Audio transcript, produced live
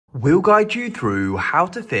We'll guide you through how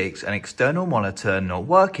to fix an external monitor not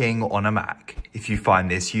working on a Mac. If you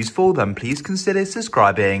find this useful, then please consider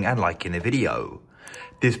subscribing and liking the video.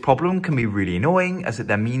 This problem can be really annoying as it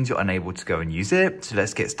then means you're unable to go and use it, so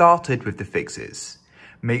let's get started with the fixes.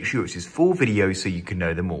 Make sure it's just full video so you can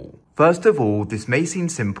know them all. First of all, this may seem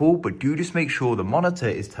simple, but do just make sure the monitor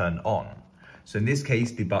is turned on. So in this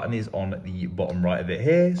case, the button is on the bottom right of it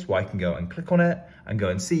here, so I can go and click on it and go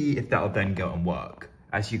and see if that'll then go and work.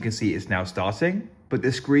 As you can see, it's now starting, but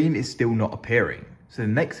the screen is still not appearing. So the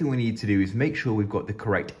next thing we need to do is make sure we've got the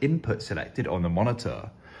correct input selected on the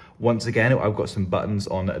monitor. Once again, I've got some buttons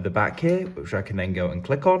on the back here, which I can then go and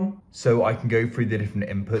click on. So I can go through the different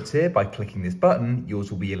inputs here by clicking this button.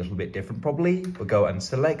 Yours will be a little bit different probably. We'll go and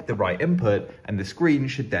select the right input and the screen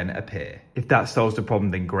should then appear. If that solves the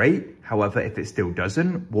problem, then great. However, if it still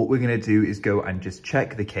doesn't, what we're gonna do is go and just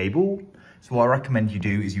check the cable. So what I recommend you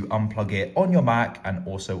do is you unplug it on your Mac and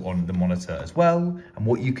also on the monitor as well. And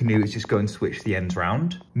what you can do is just go and switch the ends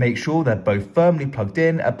around. Make sure they're both firmly plugged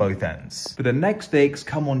in at both ends. For the next fix,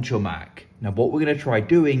 come onto your Mac. Now what we're gonna try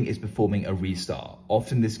doing is performing a restart.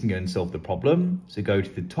 Often this can go and solve the problem. So go to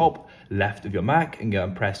the top left of your Mac and go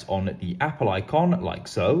and press on the Apple icon like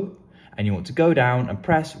so. And you want to go down and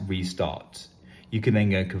press restart. You can then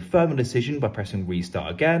go and confirm a decision by pressing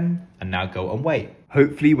restart again and now go and wait.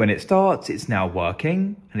 Hopefully when it starts, it's now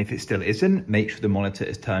working. And if it still isn't, make sure the monitor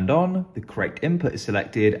is turned on, the correct input is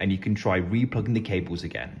selected, and you can try replugging the cables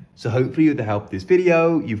again. So hopefully with the help of this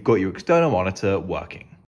video, you've got your external monitor working.